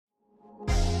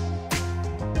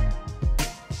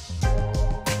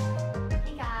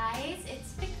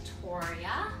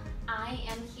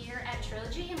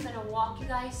gonna walk you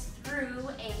guys through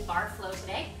a bar flow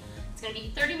today. It's gonna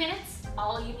be 30 minutes.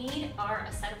 All you need are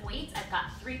a set of weights. I've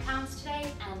got 3 pounds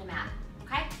today and a mat,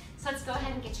 okay? So let's go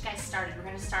ahead and get you guys started. We're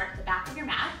gonna start at the back of your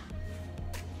mat.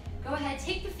 Go ahead,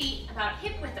 take the feet about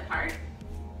hip width apart.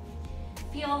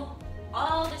 Feel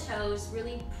all the toes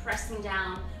really pressing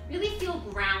down. Really feel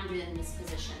grounded in this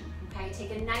position, okay?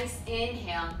 Take a nice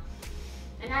inhale.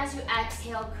 And as you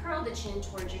exhale, curl the chin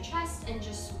towards your chest and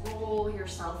just roll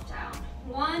yourself down.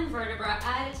 1 vertebra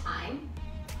at a time.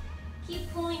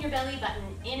 Keep pulling your belly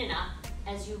button in and up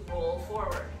as you roll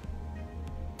forward.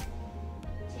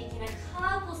 Taking a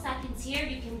couple seconds here,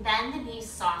 you can bend the knees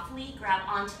softly, grab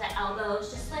onto the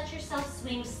elbows, just let yourself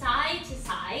swing side to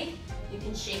side. You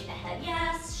can shake the head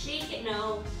yes, shake it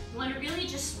no. You want to really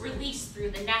just release through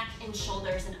the neck and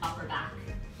shoulders and upper back.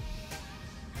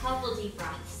 Couple deep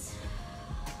breaths.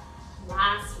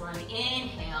 Last one,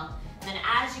 inhale. And then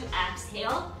as you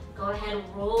exhale, go ahead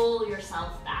and roll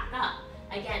yourself back up.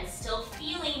 Again, still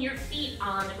feeling your feet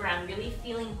on the ground, really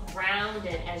feeling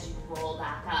grounded as you roll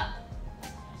back up.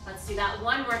 Let's do that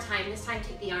one more time. This time,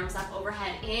 take the arms up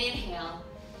overhead. Inhale.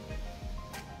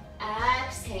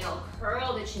 Exhale,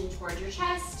 curl the chin towards your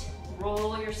chest.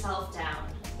 Roll yourself down.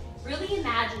 Really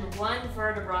imagine 1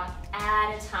 vertebra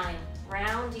at a time,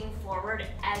 rounding forward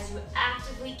as you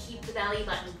actively keep the belly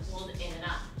button pulled in and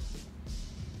up.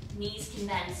 Knees can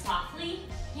bend softly,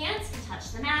 hands can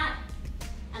touch the mat,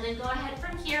 and then go ahead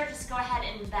from here, just go ahead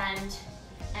and bend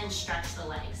and stretch the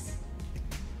legs.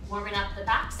 Warming up the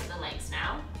backs of the legs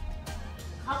now.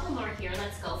 A couple more here,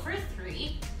 let's go for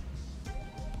 3,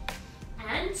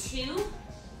 and 2,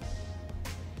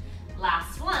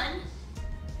 last one.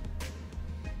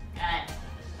 Good.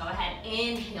 Go ahead,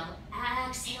 inhale,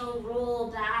 exhale,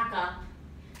 roll back up.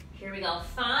 Here we go,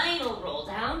 final roll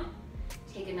down.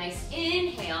 Take a nice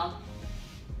inhale,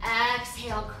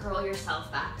 exhale, curl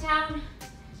yourself back down.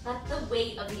 Let the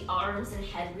weight of the arms and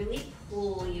head really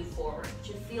pull you forward.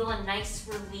 You should feel a nice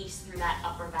release through that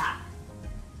upper back.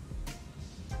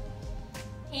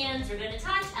 Hands are gonna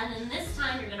touch, and then this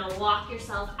time you're gonna walk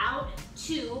yourself out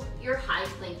to your high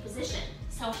plank position.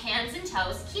 So hands and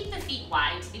toes, keep the feet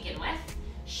wide to begin with.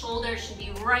 Shoulders should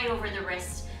be right over the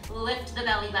wrist. Lift the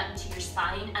belly button to your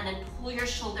spine and then pull your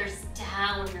shoulders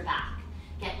down your back.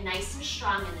 Get nice and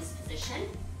strong in this position.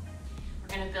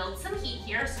 We're gonna build some heat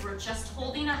here, so we're just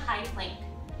holding a high plank.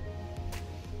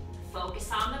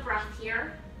 Focus on the breath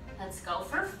here. Let's go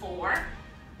for 4,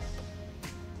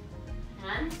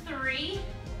 and 3,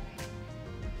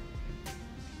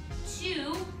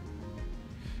 2,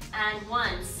 and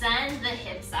 1. Send the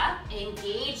hips up,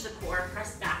 engage the core,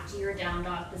 press back to your down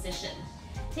dog position.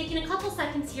 Taking a couple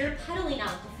seconds here, pedaling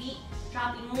out the feet,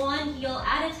 dropping 1 heel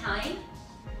at a time,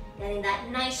 getting that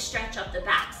nice stretch up the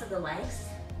backs of the legs.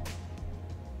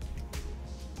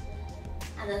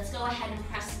 And let's go ahead and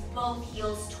press both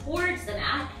heels towards the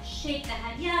mat. Shake the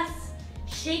head yes,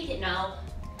 shake it no,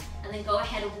 and then go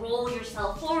ahead and roll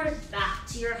yourself forward back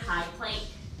to your high plank.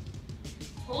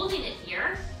 Holding it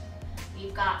here.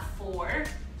 We've got 4,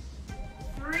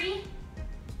 3,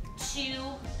 2,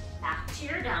 back to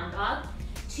your down dog.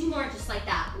 2 more just like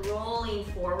that, rolling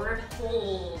forward,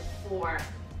 hold, 4,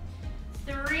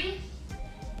 3,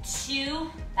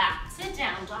 2, back to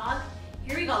down dog.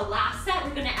 Here we go, last set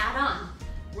we're gonna add on.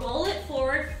 Roll it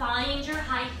forward, find your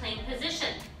high plank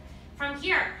position. From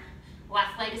here,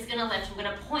 left leg is gonna lift, I'm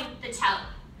gonna point the toe.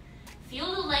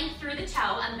 Feel the length through the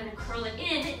toe, I'm gonna curl it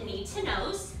in, knee to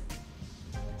nose.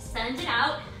 Send it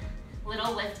out,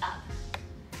 little lift up.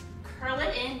 Curl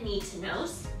it in, knee to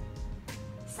nose.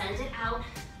 Send it out,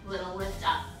 little lift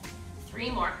up.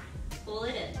 3 more, pull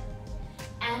it in,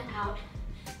 and out,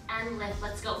 and lift.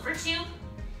 Let's go for 2,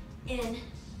 in,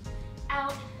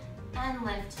 out, and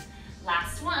lift.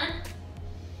 Last one.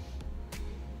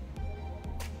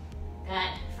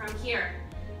 Good, from here,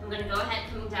 I'm gonna go ahead,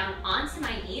 coming down onto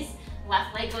my knees.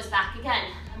 Left leg goes back again.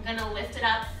 I'm gonna lift it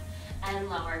up and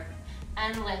lower,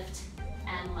 and lift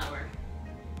and lower.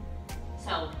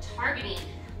 So targeting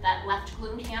that left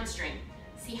glute and hamstring.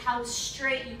 See how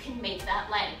straight you can make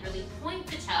that leg. Really point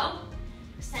the toe,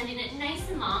 extending it nice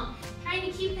and long, trying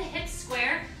to keep the hips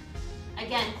square.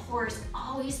 Again, core is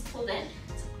always pulled in,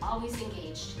 it's always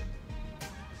engaged.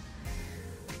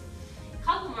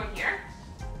 Couple more here.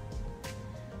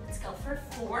 Let's go for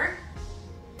 4,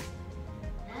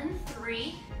 and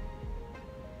 3,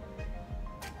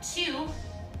 2.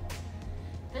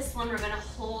 This one we're gonna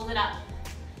hold it up.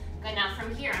 Good, now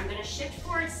from here, I'm gonna shift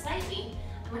forward slightly.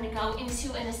 I'm gonna go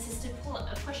into an assisted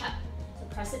push-up. So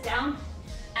press it down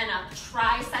and up,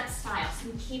 tricep style. So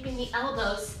I'm keeping the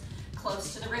elbows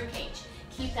close to the rib cage.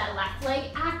 Keep that left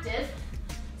leg active.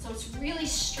 So it's really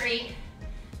straight.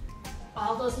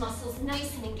 All those muscles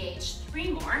nice and engaged.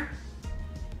 3 more.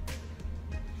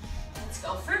 Let's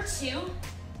go for 2.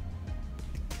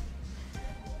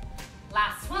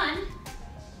 Last one.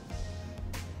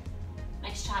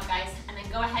 Nice job, guys. And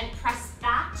then go ahead, press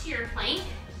back to your plank.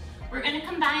 We're gonna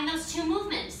combine those 2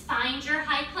 movements. Find your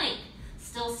high plank.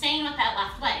 Still staying with that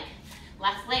left leg.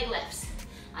 Left leg lifts.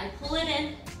 I pull it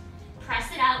in,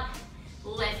 press it out,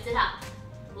 lift it up.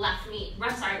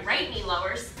 Right knee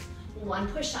lowers. 1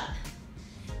 push up.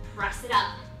 Press it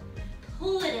up,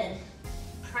 pull it in,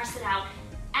 press it out,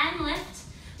 and lift.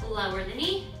 Lower the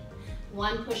knee.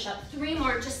 1 push up. 3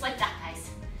 more, just like that, guys.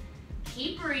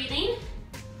 Keep breathing.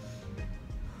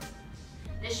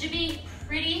 This should be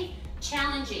pretty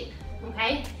challenging,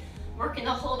 okay? Working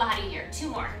the whole body here. 2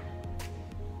 more.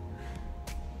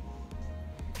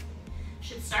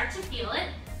 Should start to feel it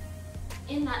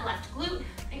in that left glute,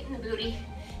 right in the booty.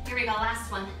 Here we go,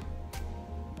 last one.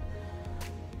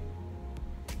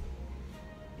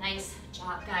 Nice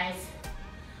job, guys.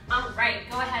 All right,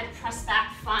 go ahead, press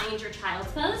back, find your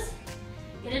child's pose.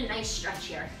 Get a nice stretch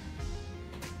here.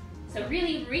 So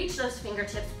really reach those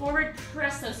fingertips forward,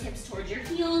 press those hips towards your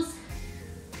heels.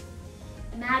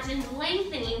 Imagine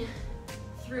lengthening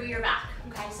through your back,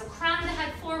 okay? So crown of the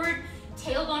head forward,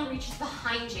 tailbone reaches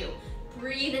behind you.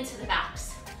 Breathe into the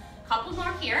backs. Couple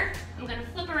more here. I'm gonna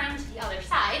flip around to the other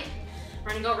side.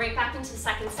 We're gonna go right back into the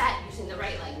second set using the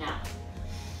right leg now.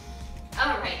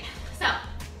 All right, so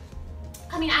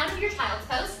coming out of your child's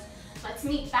pose, let's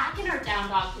meet back in our down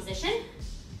dog position.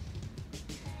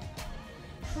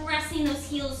 Pressing those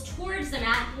heels towards the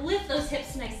mat, lift those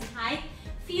hips nice and high.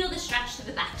 Feel the stretch to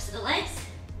the backs of the legs.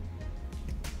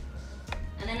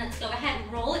 And then let's go ahead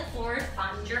and roll it forward,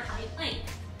 find your high plank.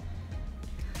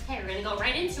 Okay, we're gonna go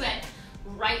right into it.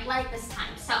 Right leg this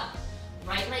time. So,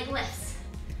 right leg lifts.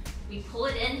 We pull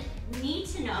it in, knee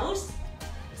to nose,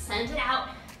 send it out,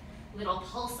 little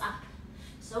pulse up.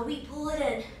 So we pull it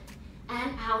in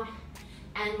and out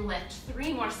and lift.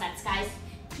 3 more sets, guys.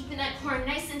 Keeping that core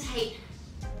nice and tight.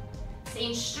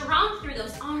 Staying strong through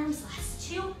those arms. Last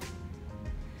 2.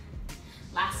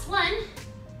 Last 1.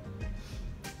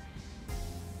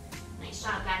 Nice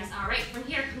job, guys. All right, from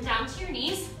here, come down to your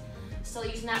knees. Still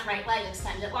using that right leg,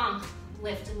 extend it long.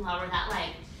 Lift and lower that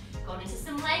leg. Going into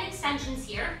some leg extensions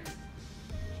here.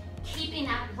 Keeping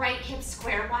that right hip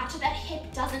square. Watch that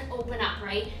hip doesn't open up,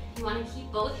 right? You want to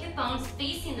keep both hip bones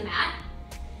facing the mat.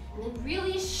 And then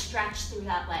really stretch through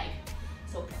that leg.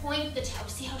 So point the toe.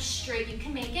 See how straight you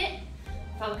can make it?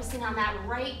 Focusing on that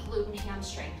right glute and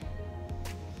hamstring.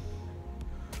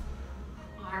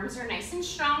 Arms are nice and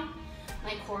strong.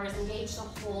 My core is engaged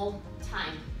the whole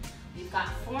time. We've got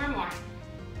 4 more.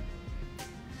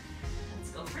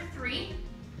 Let's go for 3,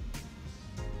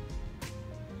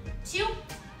 2.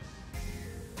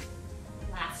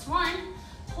 Last 1.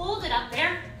 Hold it up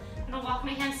there. I'm gonna walk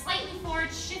my hands slightly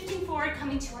forward, shifting forward,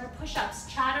 coming to our push-ups,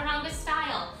 chaturanga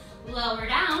style. Lower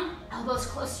down, elbows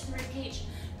close to the ribcage.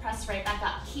 Press right back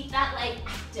up. Keep that leg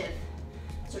active.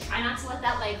 So try not to let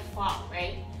that leg fall,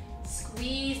 right?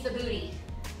 Squeeze the booty.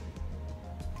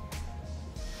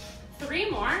 3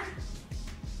 more.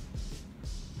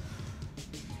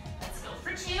 Let's go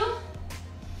for 2.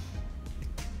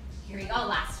 Here we go,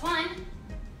 last 1.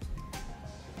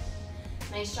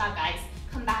 Nice job, guys.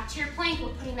 Come back to your plank. We're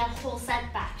putting that whole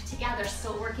set back together,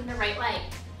 still working the right leg.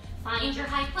 Find your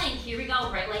high plank. Here we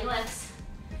go, right leg lifts.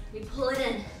 We pull it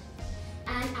in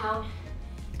and out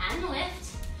and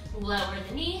lift. Lower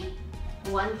the knee,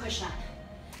 1 push up.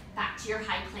 Back to your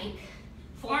high plank.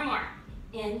 4 more.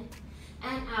 In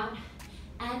and out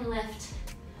and lift.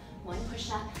 1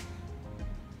 push up.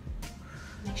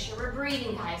 Make sure we're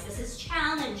breathing, guys. This is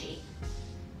challenging.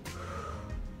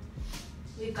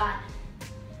 We've got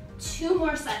 2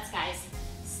 more sets, guys.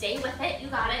 Stay with it, you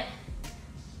got it.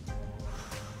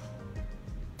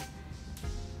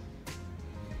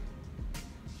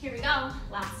 Here we go,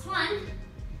 last 1.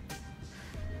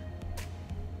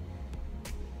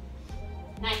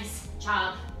 Nice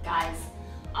job, guys.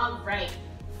 All right,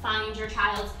 find your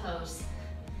child's pose.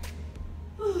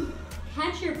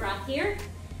 Catch your breath here.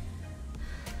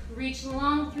 Reach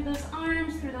long through those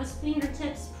arms, through those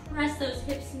fingertips. Press those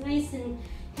hips nice and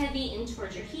heavy in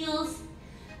towards your heels.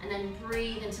 And then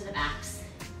breathe into the backs.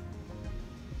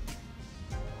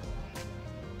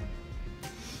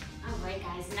 All right,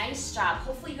 guys, nice job.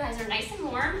 Hopefully you guys are nice and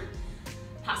warm,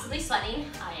 possibly sweating.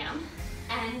 I am.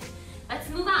 And let's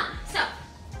move on. So,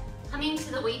 coming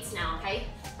to the weights now, okay?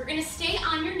 We're gonna stay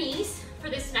on your knees for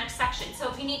this next section.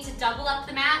 So if you need to double up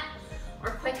the mat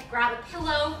or quick grab a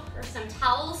pillow or some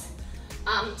towels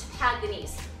to pad the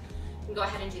knees, you can go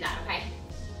ahead and do that, okay?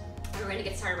 we're gonna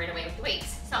get started right away with the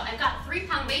weights. So I've got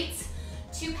 3-pound weights,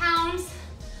 2 pounds.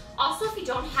 Also, if you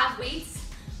don't have weights,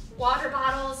 water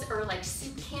bottles or like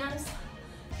soup cans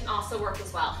can also work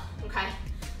as well, okay?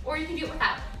 Or you can do it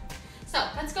without. So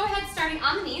let's go ahead starting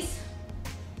on the knees.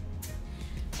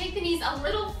 Take the knees a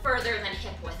little further than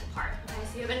hip width apart, okay?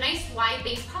 So you have a nice wide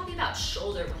base, probably about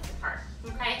shoulder width apart,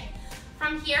 okay?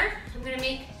 From here, I'm gonna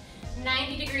make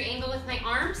 90-degree angle with my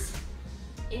arms,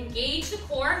 engage the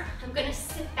core. I'm gonna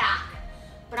sit back,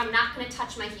 but I'm not gonna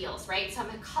touch my heels, right? So I'm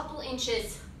a couple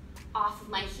inches off of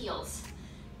my heels.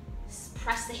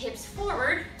 Press the hips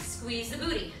forward, squeeze the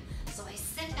booty. So I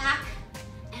sit back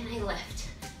and I lift.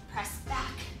 Press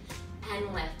back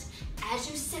and lift. As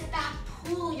you sit back,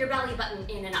 pull your belly button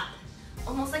in and up.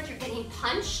 Almost like you're getting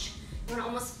punched. You wanna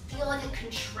almost feel like a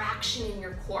contraction in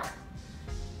your core.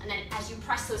 And then as you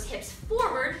press those hips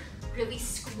forward, really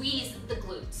squeeze the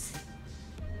glutes.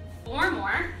 4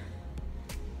 more.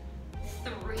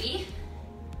 3,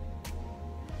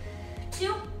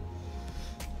 2,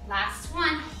 last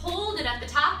one. Hold it at the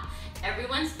top.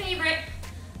 Everyone's favorite,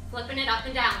 flipping it up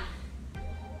and down.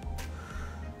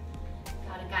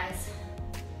 Got it, guys.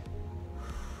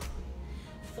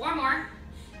 4 more.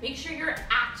 Make sure you're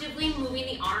actively moving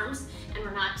the arms and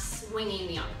we're not swinging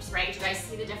the arms, right? Do you guys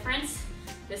see the difference?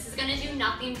 This is gonna do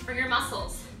nothing for your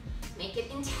muscles. Make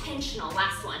it intentional.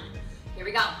 Last one. Here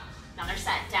we go. Another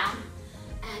set. Down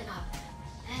and up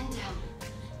and down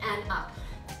and up.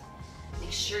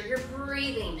 Make sure you're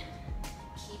breathing.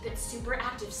 Keep it super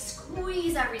active.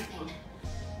 Squeeze everything.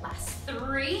 Last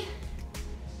 3,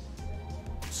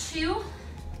 2,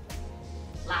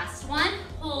 last one.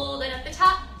 Hold it at the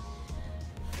top.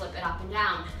 Flip it up and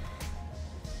down.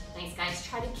 Nice, guys.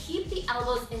 Try to keep the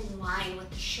elbows in line with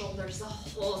the shoulders the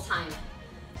whole time.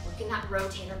 Working that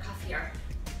rotator cuff here.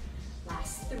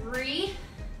 Last 3,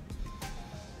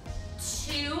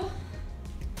 2,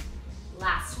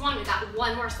 last one. We got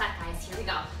one more set, guys. Here we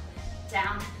go.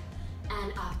 Down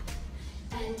and up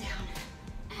and down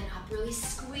and up. Really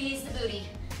squeeze the booty.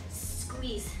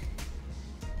 Squeeze.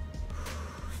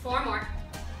 4 more.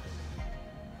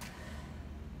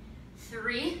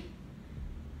 3,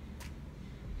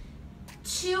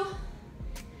 2,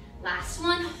 last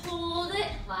one. Hold it.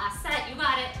 Last set. You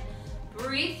got it.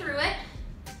 Breathe through it.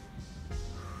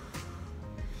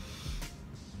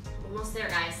 Almost there,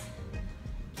 guys.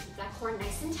 Keep that core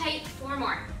nice and tight. 4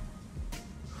 more.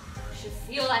 You should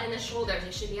feel that in the shoulders.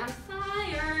 They should be on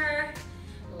fire.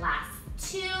 Last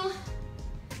 2.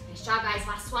 Nice job, guys.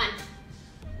 Last one.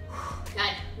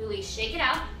 Good. Release. Shake it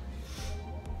out.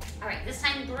 All right, this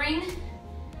time bring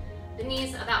the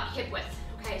knees about hip width.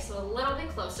 Okay, so a little bit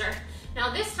closer.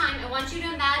 Now this time, I want you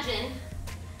to imagine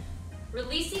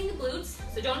releasing the glutes,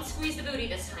 so don't squeeze the booty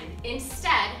this time.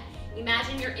 Instead,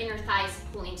 imagine your inner thighs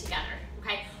pulling together,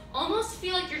 okay? Almost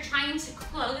feel like you're trying to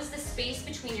close the space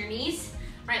between your knees,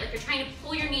 right? Like you're trying to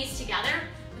pull your knees together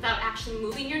without actually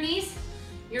moving your knees.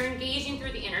 You're engaging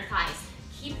through the inner thighs.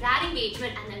 Keep that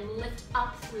engagement and then lift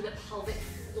up through the pelvic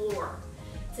floor.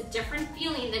 It's a different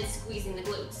feeling than squeezing the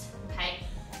glutes, okay?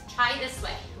 Try this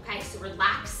way, okay? So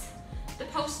relax the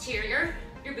posterior,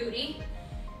 your booty,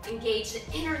 engage the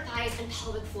inner thighs and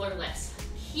pelvic floor lifts.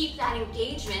 Keep that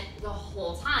engagement the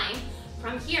whole time.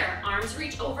 From here, arms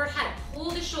reach overhead,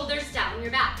 pull the shoulders down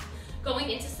your back, going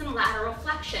into some lateral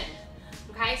flexion,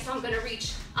 okay? So I'm gonna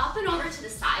reach up and over to the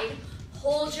side,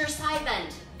 hold your side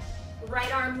bend,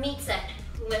 right arm meets it,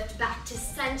 lift back to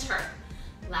center,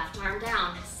 left arm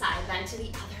down, side bend to the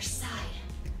other side.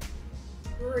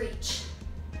 Reach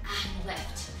and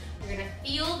lift. You're gonna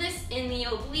feel this in the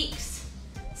obliques.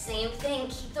 Same thing,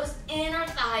 keep those inner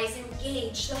thighs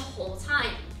engaged the whole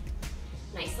time.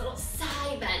 Nice little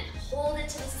side bend, hold it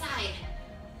to the side,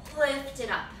 lift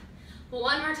it up.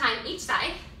 One more time, each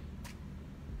side.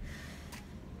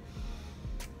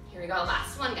 Here we go,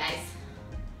 last one, guys.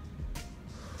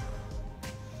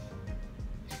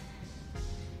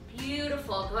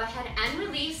 Beautiful, go ahead and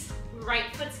release.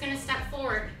 Right foot's gonna step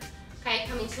forward, okay?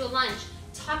 Coming to a lunge.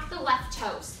 Tuck the left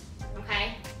toes,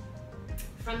 okay?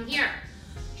 From here,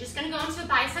 just gonna go into a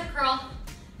bicep curl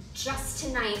just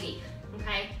to 90,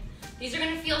 okay? These are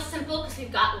gonna feel simple because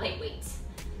we've got light weights.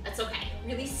 That's okay.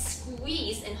 Really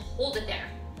squeeze and hold it there.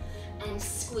 And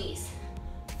squeeze.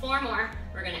 4 more.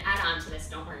 We're gonna add on to this,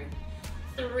 don't worry.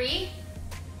 3,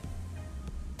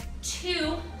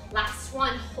 2, last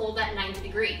one. Hold that 90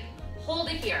 degree. Hold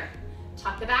it here.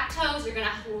 Tuck the back toes. You're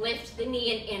gonna lift the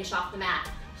knee an inch off the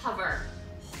mat. Hover.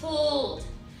 Hold.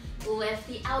 Lift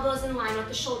the elbows in line with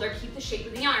the shoulder. Keep the shape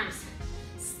of the arms.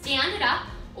 Stand it up.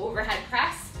 Overhead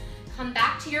press. Come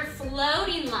back to your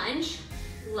floating lunge.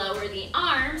 Lower the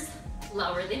arms.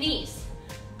 Lower the knees.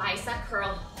 bicep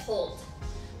curl, hold.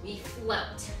 We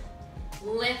float.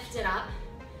 Lift it up,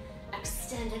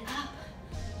 extend it up,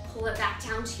 pull it back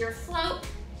down to your float.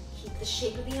 Keep the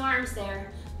shape of the arms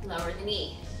there, lower the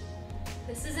knee.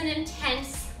 This is an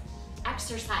intense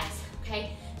exercise,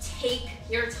 okay? Take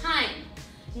your time.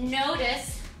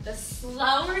 Notice the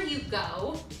slower you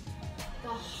go, the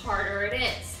harder it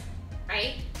is,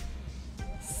 right?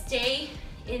 Stay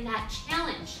in that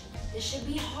challenge. This should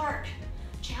be hard.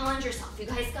 Challenge yourself, you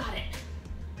guys got it.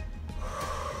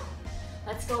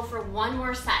 Let's go for one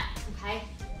more set, okay?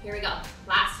 Here we go,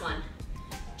 last one.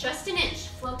 Just an inch,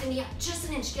 float the knee up, just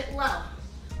an inch, get low.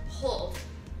 Hold,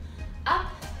 up,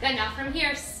 good. Now from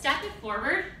here, step it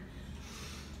forward.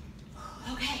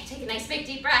 Okay, take a nice big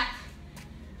deep breath.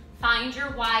 Find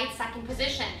your wide second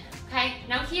position, okay?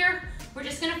 Now here, we're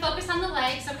just gonna focus on the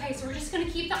legs, okay? So we're just gonna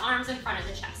keep the arms in front of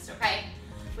the chest, okay?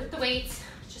 With the weights,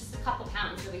 just a couple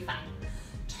pounds, you'll be fine.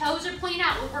 Toes are pointing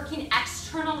out, we're working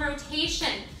external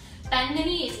rotation. Bend the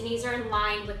knees are in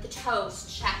line with the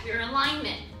toes. Check your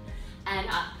alignment, and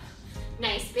up.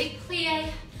 Nice big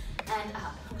plie, and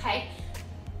up, okay?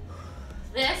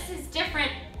 This is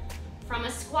different from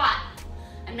a squat.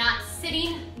 I'm not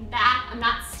sitting back, I'm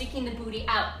not sticking the booty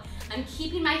out. I'm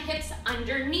keeping my hips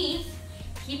underneath,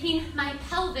 keeping my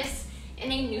pelvis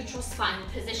in a neutral spine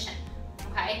position,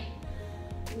 okay?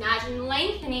 Imagine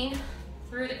lengthening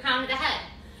through the crown of the head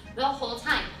the whole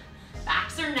time.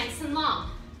 Backs are nice and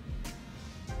long.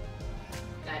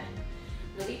 Good.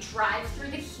 Really drive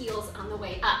through the heels on the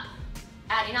way up.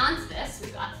 Adding on to this,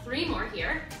 we've got 3 more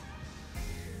here.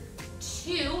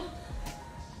 2.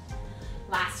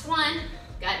 Last one.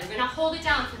 Good. We're gonna hold it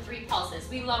down for 3 pulses.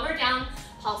 We lower down,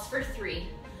 pulse for 3.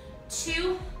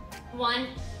 2, 1,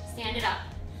 stand it up.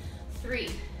 3,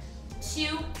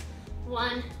 2,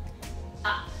 1,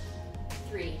 up.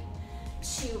 3,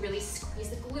 2, really squeeze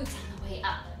the glutes on the way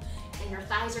up. Inner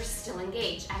thighs are still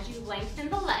engaged. As you lengthen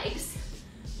the legs,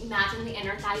 imagine the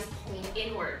inner thighs pulling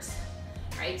inwards,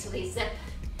 right? So they zip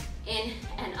in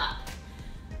and up.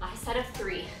 Last set of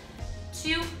 3,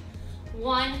 2,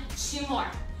 1, 2 more.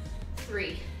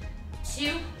 3,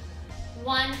 2,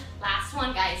 1, last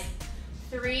one, guys.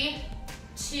 3,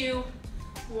 2,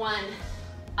 1,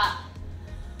 up.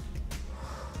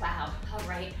 Wow, all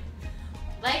right.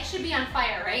 Legs should be on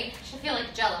fire, right? Should feel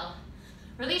like Jello.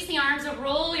 Release the arms and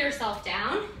roll yourself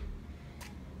down.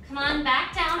 Come on,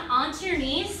 back down onto your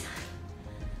knees.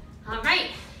 All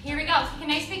right, here we go. Take a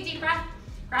nice big deep breath.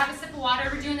 Grab a sip of water.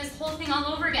 We're doing this whole thing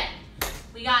all over again.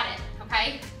 We got it,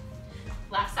 okay?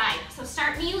 Left side. So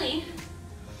start kneeling.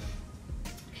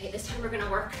 Okay, this time we're gonna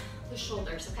work the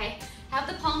shoulders, okay? Have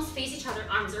the palms face each other,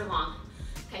 arms are long.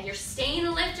 Okay, you're staying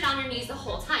lifted on your knees the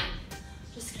whole time.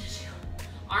 Just gonna do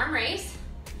arm raise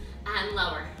and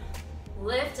lower.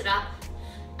 Lift it up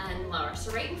and lower.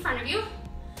 So right in front of you,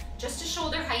 just to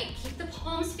shoulder height, keep the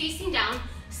palms facing down.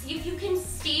 See if you can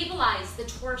stabilize the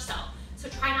torso. So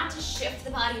try not to shift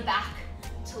the body back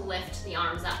to lift the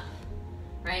arms up,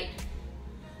 right?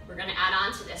 We're gonna add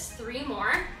on to this. 3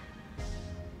 more.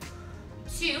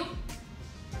 2.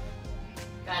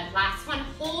 Good, last one,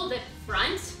 hold it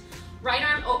front. Right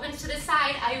arm opens to the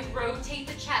side. I rotate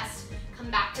the chest.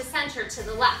 Come back to center, to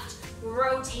the left.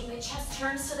 Rotate, my chest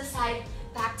turns to the side,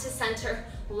 back to center,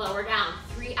 lower down.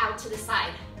 3 out to the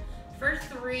side. For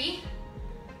 3,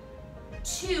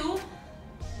 2,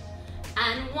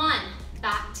 and 1.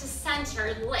 Back to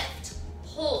center, lift,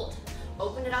 hold.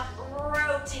 Open it up,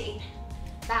 rotate.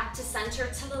 Back to center,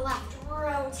 to the left,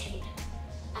 rotate.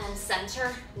 And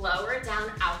center, lower it down,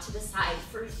 out to the side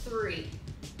for 3.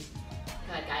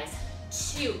 Good, guys.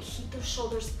 2, keep those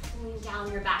shoulders pulling down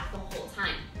your back the whole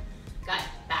time. Good,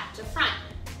 back to front.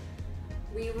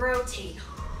 We rotate.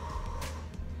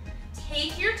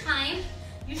 Take your time.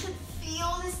 You should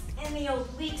feel this in the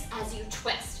obliques as you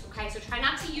twist, okay? So try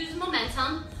not to use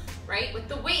momentum, right? With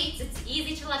the weights, it's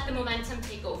easy to let the momentum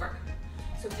take over.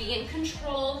 So be in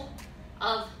control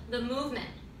of the movement.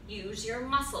 Use your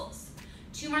muscles.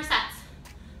 2 more sets.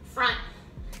 Front.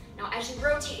 Now as you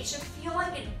rotate, it should feel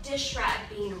like a dish rag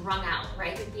being wrung out,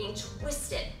 right? You're being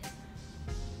twisted.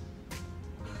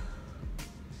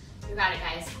 You got it,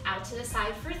 guys. Out to the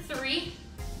side for 3.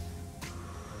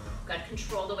 Good,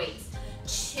 control the weights.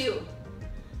 2.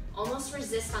 Almost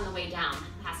resist on the way down.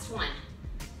 Last one.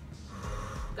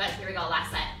 Good, here we go,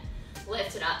 last set.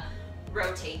 Lift it up,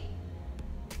 rotate.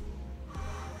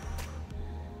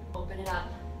 Open it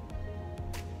up.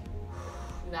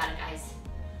 You got it, guys.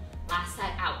 Last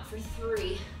set out for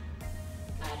 3.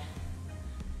 Good.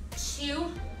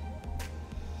 2.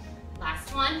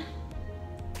 Last one.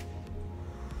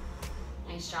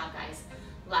 Nice job, guys.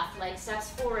 Left leg steps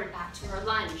forward, back to our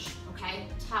lunge, okay?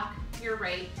 Tuck your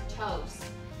right toes.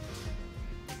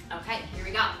 Okay, here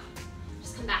we go.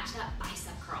 Just come back to that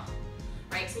bicep curl,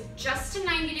 right? So just to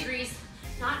 90 degrees,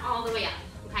 not all the way up,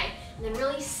 okay? And then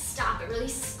really stop it, really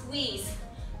squeeze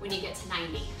when you get to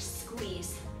 90,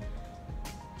 squeeze.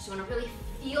 So you wanna really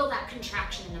feel that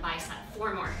contraction in the bicep.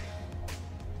 4 more.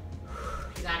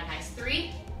 You got it, guys.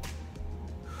 3,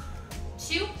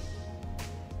 2,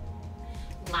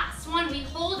 last one. We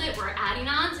hold it, we're adding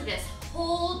on to this.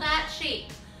 Hold that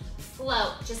shape.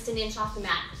 Float just an inch off the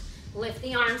mat. Lift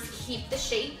the arms, keep the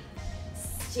shape.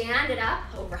 Stand it up,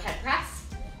 overhead press.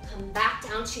 Come back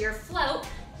down to your float.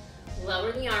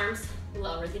 Lower the arms,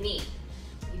 lower the knee.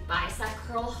 We bicep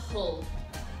curl, hold,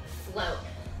 float.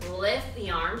 Lift the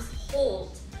arms,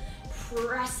 hold.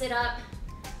 Press it up,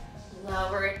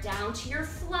 lower it down to your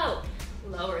float.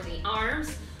 Lower the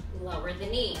arms, lower the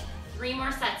knee. 3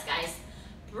 more sets, guys.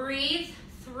 Breathe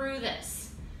through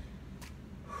this.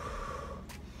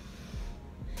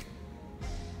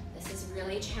 This is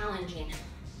really challenging,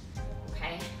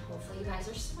 okay? Hopefully you guys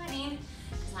are sweating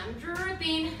because I'm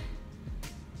dripping.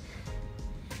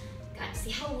 Got to see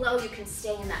how low you can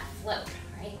stay in that float,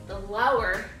 right? The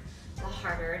lower, the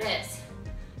harder it is.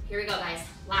 Here we go, guys.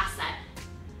 Last set.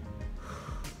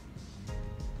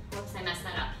 Whoops, I messed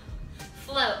that up.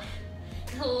 Float,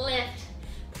 lift,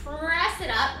 press it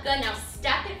up. Good, now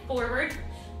step it forward.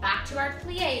 Back to our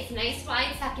plies. Nice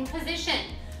wide second position.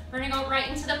 We're gonna go right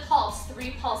into the pulse.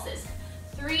 3 pulses.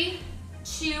 3,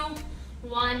 2,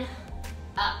 1,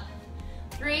 up.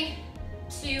 3,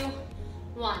 2,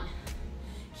 1.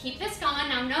 Keep this going.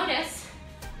 Now notice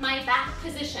my back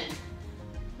position.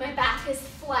 My back is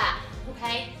flat,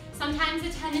 okay? Sometimes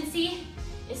the tendency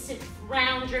is to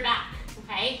round your back,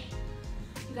 okay?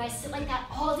 You guys sit like that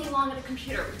all day long at a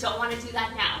computer. We don't want to do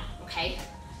that now, okay?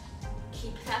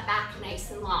 Keep that back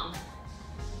nice and long.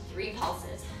 3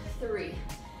 pulses. 3,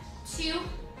 2,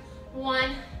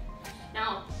 1.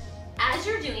 Now, as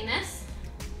you're doing this,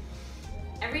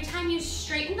 every time you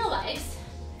straighten the legs,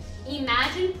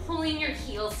 imagine pulling your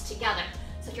heels together.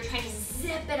 It's like you're trying to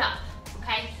zip it up,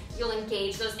 okay? You'll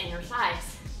engage those inner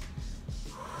thighs.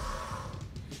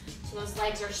 So those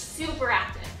legs are super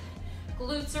active.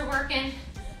 Glutes are working,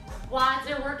 quads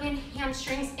are working,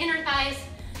 hamstrings, inner thighs,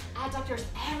 adductors,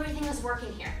 everything is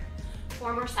working here.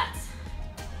 4 more sets.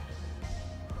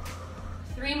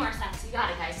 3 more sets, you got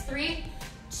it, guys. 3,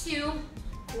 2,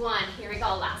 1. Here we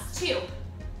go, last 2.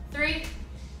 3,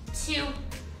 2,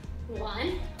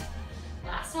 1.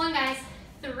 Last one, guys.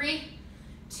 3,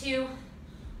 2,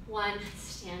 1.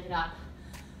 Stand it up.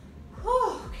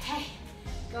 Whew, okay.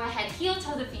 Go ahead, heel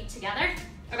toe the feet together.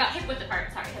 Or got hip width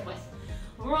apart, sorry, hip width.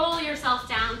 Roll yourself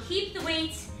down, keep the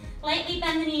weight, lightly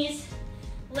bend the knees,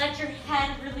 let your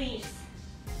head release.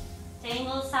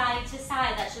 Dangle side to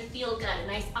side, that should feel good. A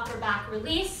nice upper back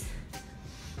release.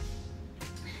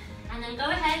 And then go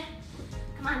ahead,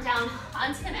 come on down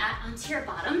onto the mat, onto your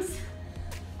bottoms.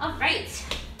 All right,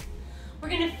 we're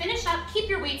gonna finish up, keep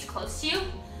your weights close to you.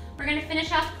 We're gonna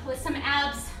finish up with some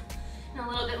abs and a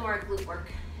little bit more glute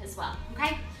work as well,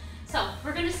 okay? So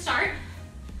we're gonna start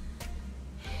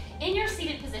in your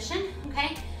seated position,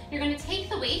 okay? You're gonna take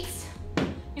the weights,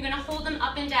 you're gonna hold them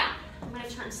up and down. I'm gonna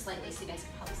turn slightly so you guys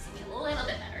can probably see me a little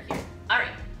bit better here. All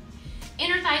right,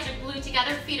 inner thighs are glued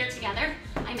together, feet are together.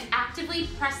 I'm actively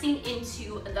pressing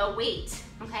into the weight,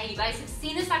 okay? You guys have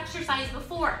seen this exercise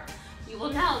before. You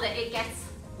will know that it gets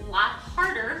a lot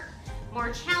harder,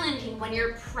 more challenging when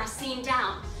you're pressing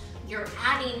down. You're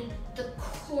adding the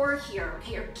core here,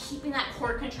 okay? You're keeping that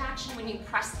core contraction when you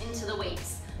press into the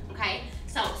weights, okay?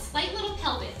 So slight little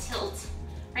pelvic tilt,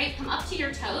 right? Come up to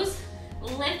your toes,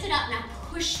 lift it up, now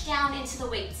push down into the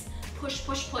weights. Push,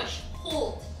 push, push,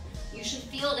 hold. You should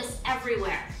feel this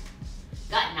everywhere.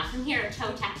 Good, now from here,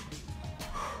 toe tap.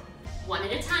 1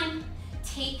 at a time,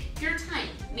 take your time.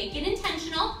 Make it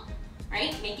intentional,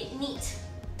 right? Make it neat.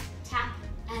 Tap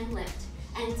and lift,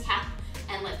 and tap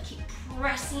and lift. Keep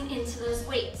pressing into those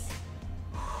weights.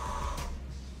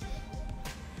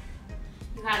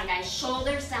 You got it, guys.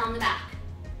 Shoulders down the back.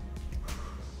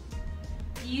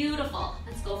 Beautiful.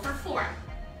 Let's go for 4.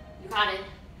 You got it.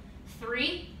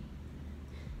 3,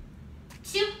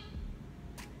 2,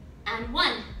 and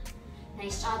 1.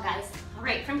 Nice job, guys. All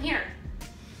right, from here,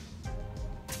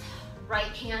 right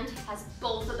hand has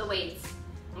both of the weights,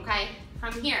 okay?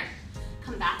 From here,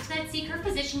 come back to that seeker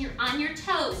position. You're on your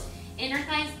toes. Inner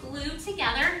thighs glued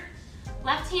together.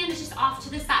 Left hand is just off to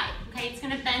the side, okay? It's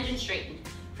gonna bend and straighten.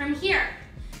 From here,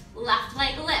 left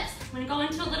leg lifts. I'm gonna go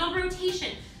into a little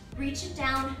rotation. Reach it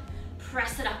down,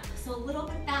 press it up. So a little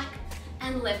bit back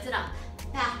and lift it up.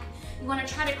 Back You wanna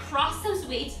try to cross those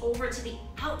weights over to the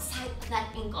outside of that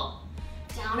ankle.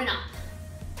 Down and up.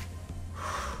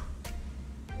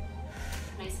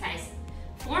 Nice, guys.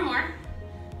 4 more.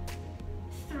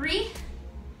 3,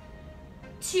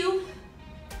 2,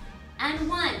 and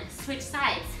 1. Switch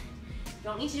sides.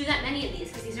 Don't need to do that many of these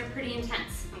because these are pretty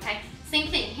intense, okay? Same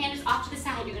thing, hand is off to the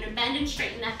side. You're gonna bend and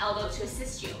straighten that elbow to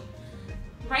assist you.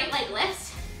 Right leg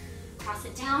lifts, cross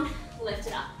it down, lift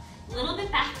it up. A little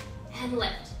bit back and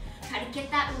lift. Try to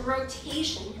get that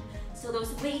rotation so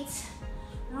those weights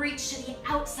reach to the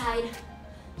outside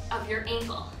of your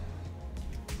ankle.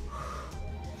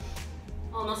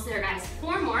 Almost there, guys.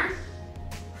 4 more.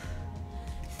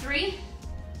 3,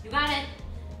 you got it.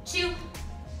 2,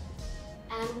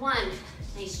 and 1.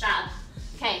 Nice job.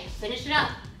 Okay, finish it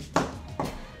up.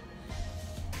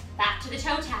 Back to the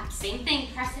toe tap. Same thing,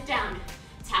 press it down.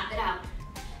 Tap it out.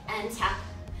 And tap,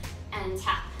 and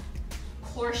tap.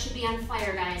 Core should be on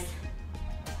fire, guys.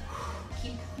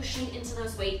 Keep pushing into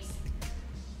those weights.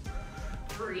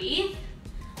 Breathe.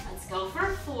 Let's go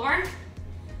for 4,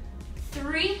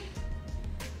 3,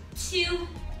 2,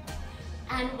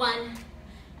 and 1,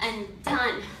 and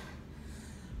done.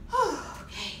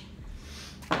 Okay.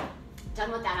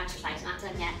 Done with that exercise, not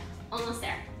done yet. Almost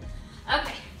there.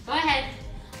 Okay, go ahead,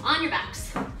 on your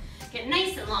backs. Get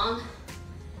nice and long.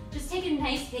 Just take a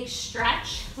nice big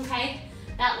stretch, okay?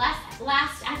 That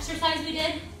last exercise we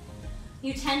did,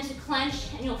 you tend to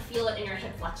clench and you'll feel it in your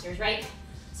hip flexors, right?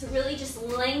 So really just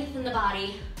lengthen the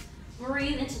body,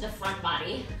 breathe into the front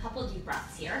body. A couple deep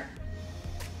breaths here.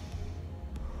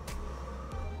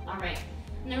 All right,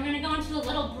 and then we're gonna go into a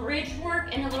little bridge work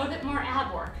and a little bit more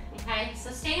ab work, okay? So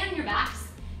stay on your backs,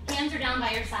 hands are down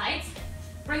by your sides.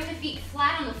 Bring the feet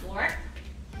flat on the floor.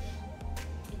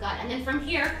 Good, and then from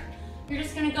here, you're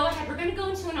just gonna go ahead, we're gonna go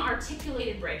into an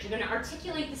articulated bridge. You're gonna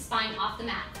articulate the spine off the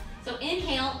mat. So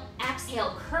inhale,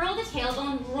 exhale, curl the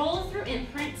tailbone, roll through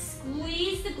imprint,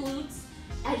 squeeze the glutes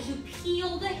as you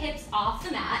peel the hips off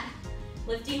the mat,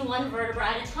 lifting 1 vertebra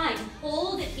at a time.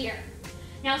 Hold it here.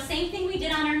 Now, same thing we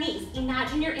did on our knees.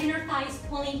 Imagine your inner thighs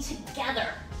pulling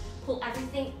together. Pull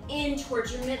everything in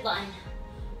towards your midline.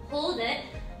 Hold it.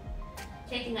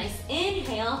 Take a nice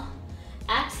inhale.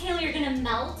 Exhale, you're gonna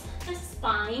melt the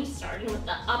spine, starting with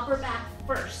the upper back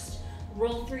first.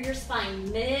 Roll through your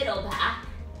spine, middle back,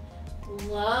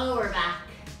 lower back,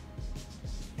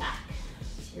 back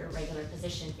to your regular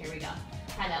position. Here we go.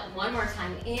 Try that one more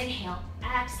time. Inhale,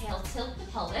 exhale, tilt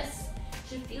the pelvis.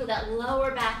 You should feel that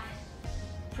lower back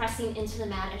pressing into the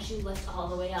mat as you lift all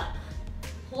the way up.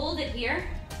 Hold it here.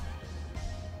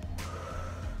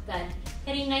 Good.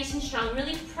 Getting nice and strong.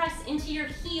 Really press into your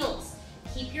heels.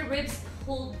 Keep your ribs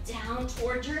pulled down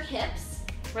towards your hips,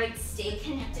 right? Stay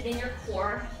connected in your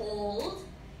core. Hold.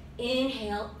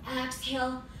 Inhale,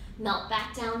 exhale, melt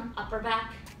back down, upper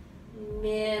back,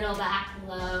 middle back,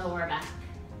 lower back.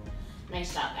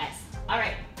 Nice job, guys. All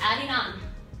right, adding on.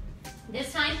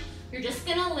 This time, you're just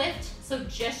gonna lift, so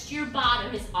just your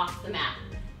bottom is off the mat.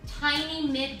 Tiny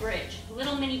mid-bridge,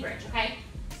 little mini bridge, okay?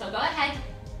 So go ahead.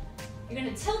 You're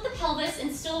gonna tilt the pelvis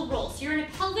and still roll. So you're in a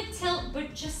pelvic tilt,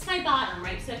 but just my bottom,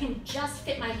 right? So I can just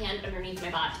fit my hand underneath my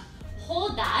bottom.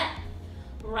 Hold that.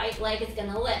 Right leg is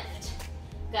gonna lift.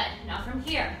 Good. Now from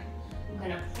here, I'm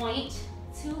gonna point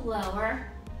to lower,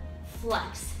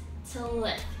 flex to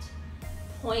lift.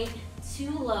 Point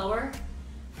to lower,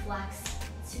 flex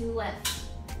to lift.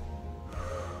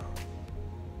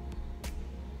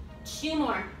 2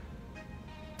 more.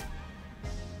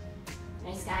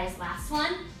 Nice, guys. Last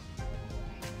one.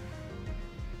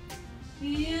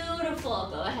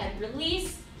 Beautiful. Go ahead,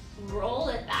 release. Roll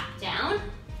it back down.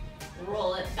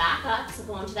 Roll it back up. So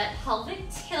go into that pelvic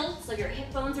tilt. So your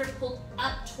hip bones are pulled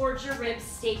up towards your ribs.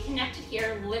 Stay connected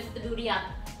here. Lift the booty up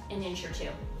an inch or 2.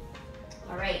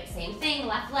 All right, same thing.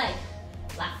 Left leg.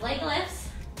 Left leg lifts.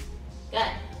 Good.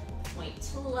 Point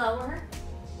to lower.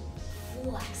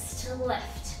 Flex to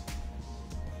lift.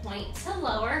 Point to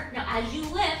lower. Now as you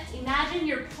lift, imagine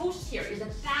your post here, the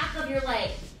back of your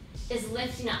leg is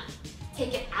lifting up.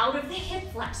 Take it out of the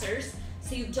hip flexors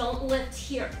so you don't lift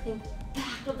here. Think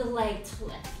back of the leg to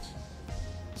lift.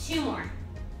 2 more.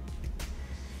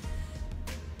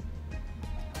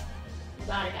 You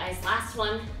got it, guys. Last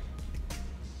one.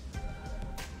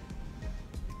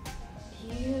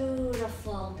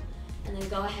 Beautiful. And then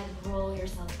go ahead and roll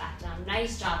yourself back down.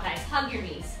 Nice job, guys. Hug your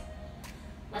knees.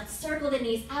 Let's circle the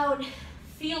knees out.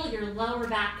 Feel your lower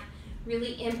back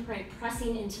really imprint,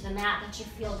 pressing into the mat. That should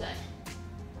feel good.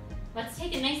 Let's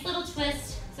take a nice little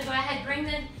twist. So go ahead, bring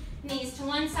the knees to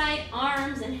one side,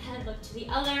 arms and head look to the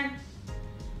other.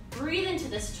 Breathe into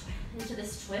this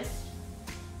twist.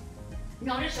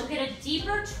 Notice you'll get a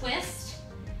deeper twist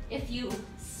if you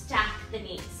stack the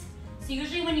knees. So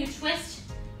usually when you twist,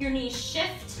 your knees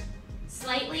shift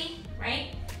slightly, right?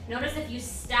 Notice if you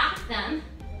stack them,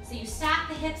 so you stack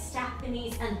the hips, stack the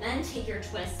knees, and then take your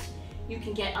twist, you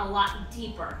can get a lot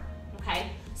deeper,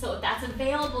 okay? So if that's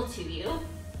available to you,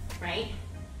 right,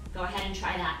 go ahead and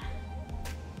try that.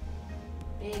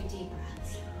 Big deep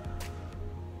breaths.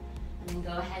 And then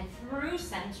go ahead through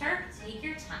center, take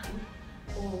your time,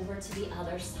 over to the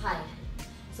other side.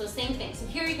 So same thing, so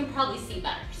here you can probably see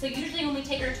better. So usually when we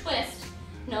take our twist,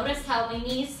 notice how my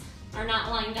knees are not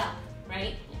lined up,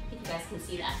 right? I think you guys can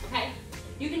see that, okay?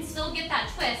 You can still get that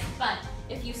twist, but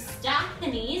if you stack the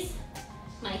knees,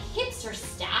 my hips are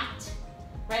stacked,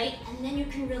 right? And then you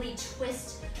can really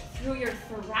twist through your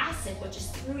thoracic, which is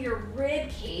through your rib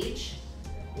cage,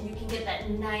 and you can get that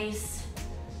nice,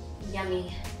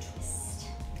 yummy twist.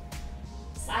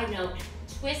 Side note,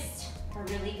 twists are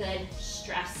really good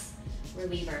stress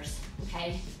relievers,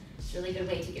 okay? It's a really good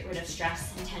way to get rid of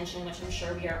stress and tension, which I'm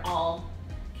sure we are all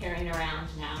carrying around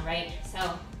now, right?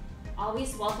 So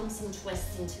always welcome some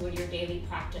twists into your daily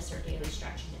practice or daily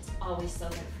stretching. It's always so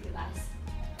good for you guys.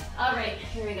 All right,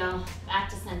 here we go. Back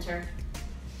to center.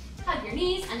 Hug your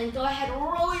knees and then go ahead,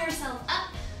 roll yourself up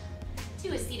to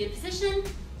a seated position.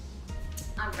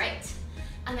 All right,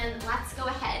 and then let's go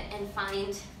ahead and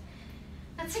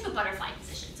let's take a butterfly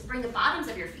position. So bring the bottoms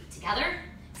of your feet together.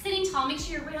 Sitting tall, make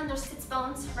sure you're right on those sits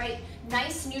bones, right?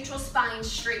 Nice neutral spine,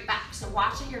 straight back. So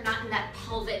watch that you're not in that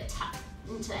pelvic tuck,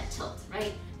 into that tilt, right?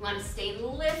 You wanna stay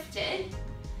lifted.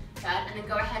 Good, and then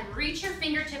go ahead, reach your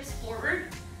fingertips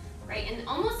forward, right? And you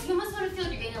almost wanna feel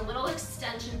like you're getting a little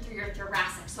extension through your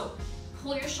thoracic. So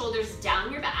pull your shoulders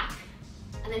down your back,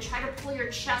 and then try to pull your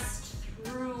chest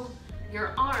through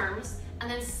your arms, and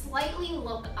then slightly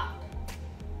look up,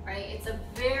 right? It's a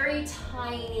very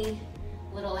tiny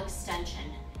little extension.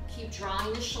 Keep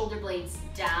drawing the shoulder blades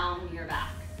down your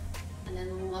back, and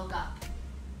then look up.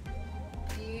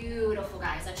 Beautiful,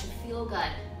 guys, that should feel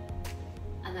good.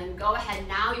 And then go ahead,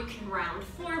 now you can round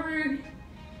forward.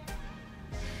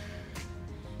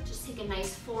 Just take a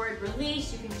nice forward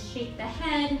release. You can shake the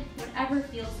head, whatever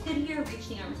feels good here. Reach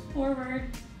the arms forward.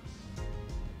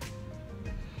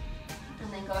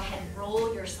 And then go ahead and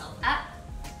roll yourself up.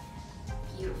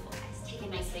 Beautiful, guys. Take a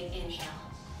nice big inhale.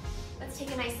 Let's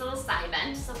take a nice little side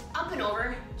bend. So up and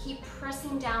over, keep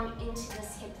pressing down into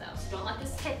this hip though. So don't let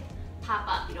this hip pop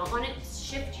up. You don't want to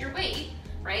shift your weight,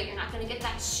 right? You're not gonna get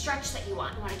that stretch that you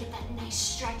want. You wanna get that nice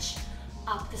stretch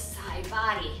up the side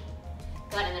body.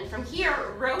 Good, and then from here,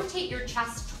 rotate your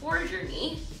chest towards your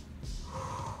knee.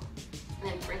 And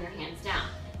then bring your hands down.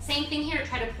 Same thing here,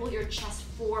 try to pull your chest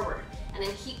forward. And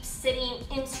then keep sitting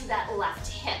into that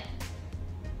left hip.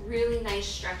 Really nice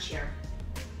stretch here.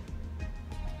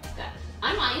 Good.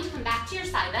 Unwind, come back to your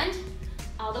side bend,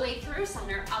 all the way through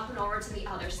center, up and over to the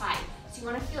other side. So you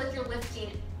wanna feel like you're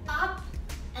lifting up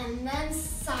and then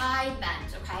side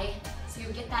bend, okay? So you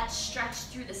get that stretch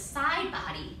through the side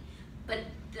body, but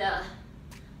the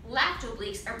left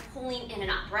obliques are pulling in and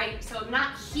up, right? So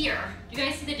not here. You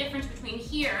guys see the difference between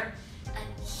here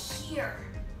and here,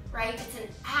 right? It's an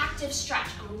active stretch.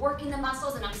 I'm working the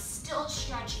muscles and I'm still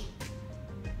stretching.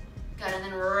 Good, and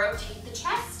then rotate the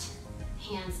chest.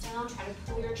 Hands down, try to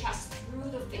pull your chest through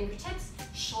the fingertips,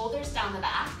 shoulders down the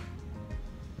back.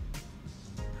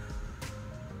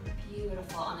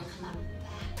 Beautiful, and then come on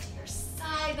back to your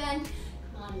side bend.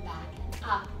 Come on back and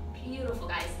up. Beautiful,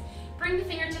 guys. Bring the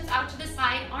fingertips out to the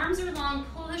side, arms are long,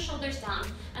 pull the shoulders down,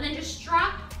 and then just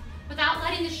drop, without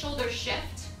letting the shoulders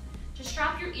shift, just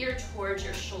drop your ear towards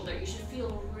your shoulder. You should feel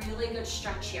a really good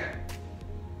stretch here.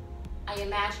 I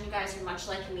imagine you guys are much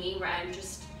like me, where I'm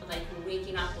just like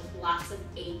waking up with lots of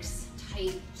aches,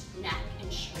 tight neck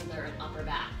and shoulder and upper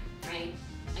back, right?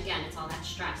 Again, it's all that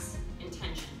stress and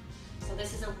tension. So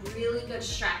this is a really good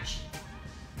stretch.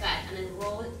 Good, and then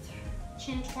roll it through,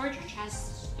 chin towards your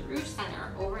chest, through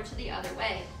center, over to the other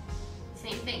way.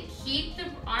 Same thing, keep the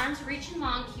arms reaching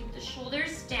long, keep the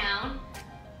shoulders down.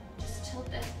 Just tilt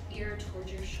the ear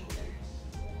towards your shoulder.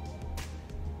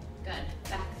 Good,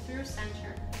 back through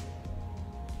center.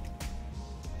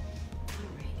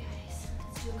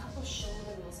 Do a couple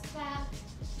shoulder rolls back.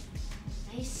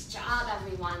 Nice job,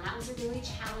 everyone. That was a really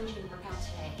challenging workout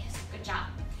today. So good job.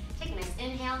 Take a nice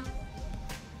inhale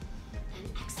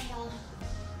and exhale.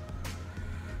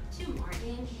 Two more,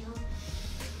 inhale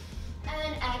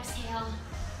and exhale.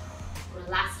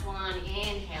 Last one,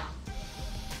 inhale.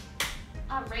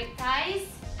 All right, guys.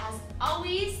 As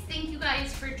always, thank you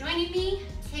guys for joining me.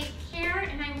 Take care,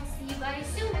 and I will see you guys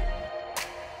soon.